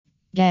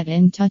Get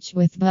in touch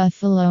with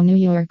Buffalo, New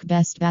York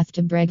Best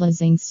Bathtub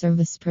Reglazing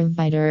Service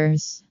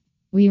Providers.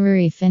 We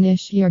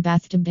refinish your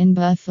bathtub in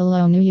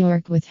Buffalo, New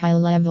York with high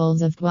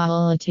levels of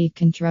quality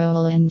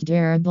control and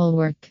durable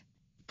work.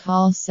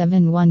 Call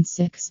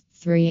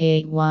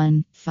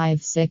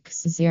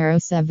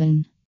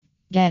 716-381-5607.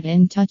 Get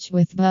in touch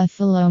with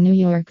Buffalo, New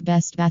York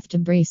Best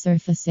Bathtub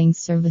Resurfacing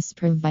Service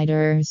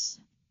Providers.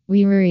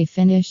 We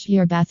refinish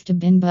your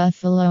bathtub in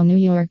Buffalo, New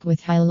York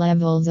with high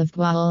levels of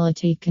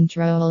quality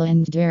control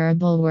and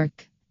durable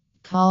work.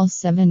 Call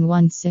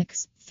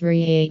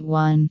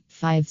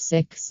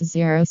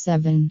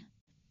 716-381-5607.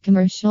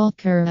 Commercial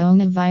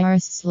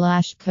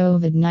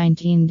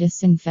coronavirus/COVID-19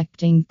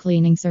 disinfecting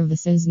cleaning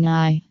services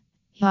NI.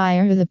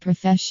 Hire the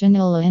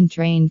professional and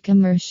trained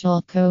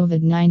commercial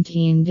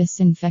COVID-19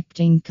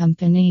 disinfecting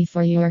company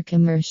for your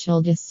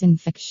commercial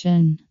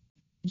disinfection.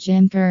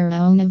 Gym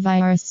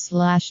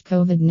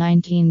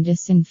coronavirus/COVID-19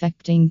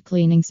 disinfecting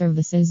cleaning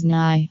services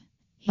NI.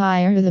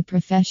 Hire the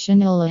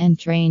professional and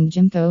trained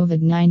gym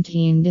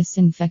COVID-19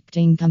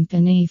 disinfecting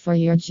company for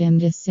your gym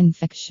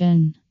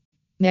disinfection.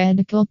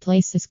 Medical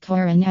places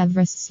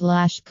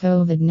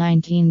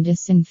coronavirus/COVID-19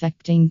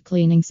 disinfecting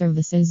cleaning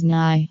services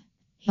NI.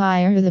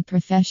 Hire the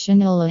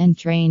professional and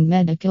trained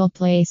medical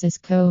places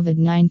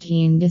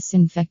COVID-19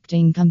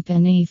 disinfecting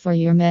company for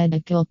your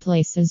medical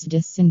places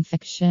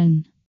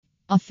disinfection.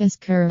 Office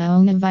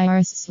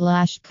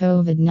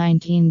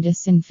coronavirus/COVID-19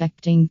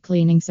 disinfecting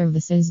cleaning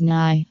services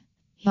NI.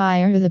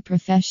 Hire the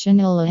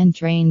professional and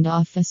trained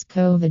office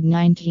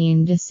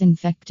COVID-19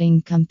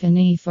 disinfecting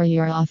company for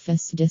your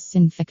office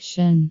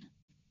disinfection.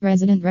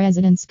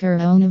 Residence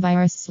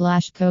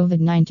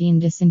coronavirus/COVID-19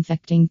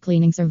 disinfecting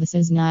cleaning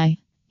services NI.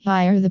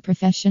 Hire the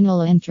professional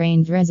and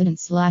trained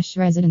residence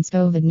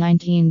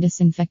COVID-19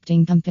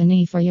 disinfecting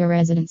company for your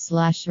residence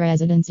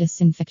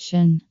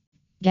disinfection.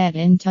 Get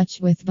in touch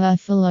with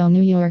Buffalo,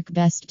 New York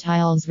Best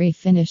Tiles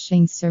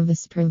Refinishing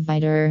Service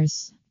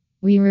Providers.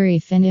 We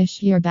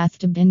refinish your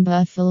bathtub in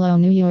Buffalo,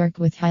 New York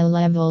with high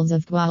levels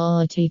of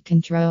quality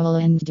control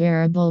and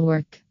durable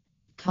work.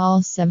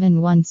 Call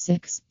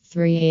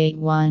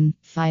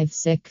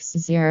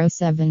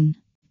 716-381-5607.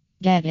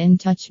 Get in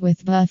touch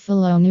with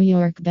Buffalo, New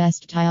York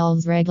Best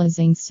Tiles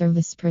Reglazing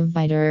Service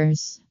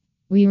Providers.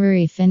 We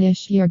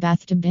refinish your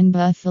bathtub in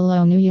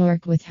Buffalo, New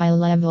York with high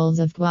levels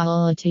of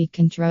quality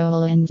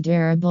control and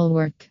durable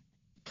work.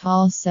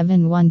 Call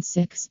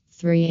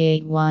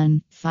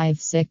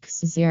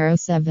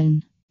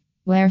 716-381-5607.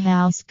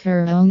 Warehouse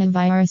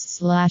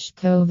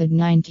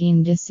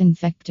coronavirus/COVID-19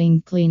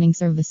 disinfecting cleaning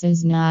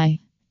services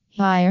NI.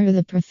 Hire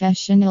the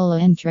professional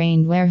and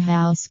trained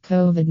warehouse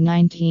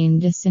COVID-19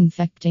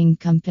 disinfecting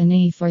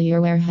company for your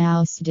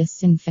warehouse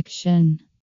disinfection.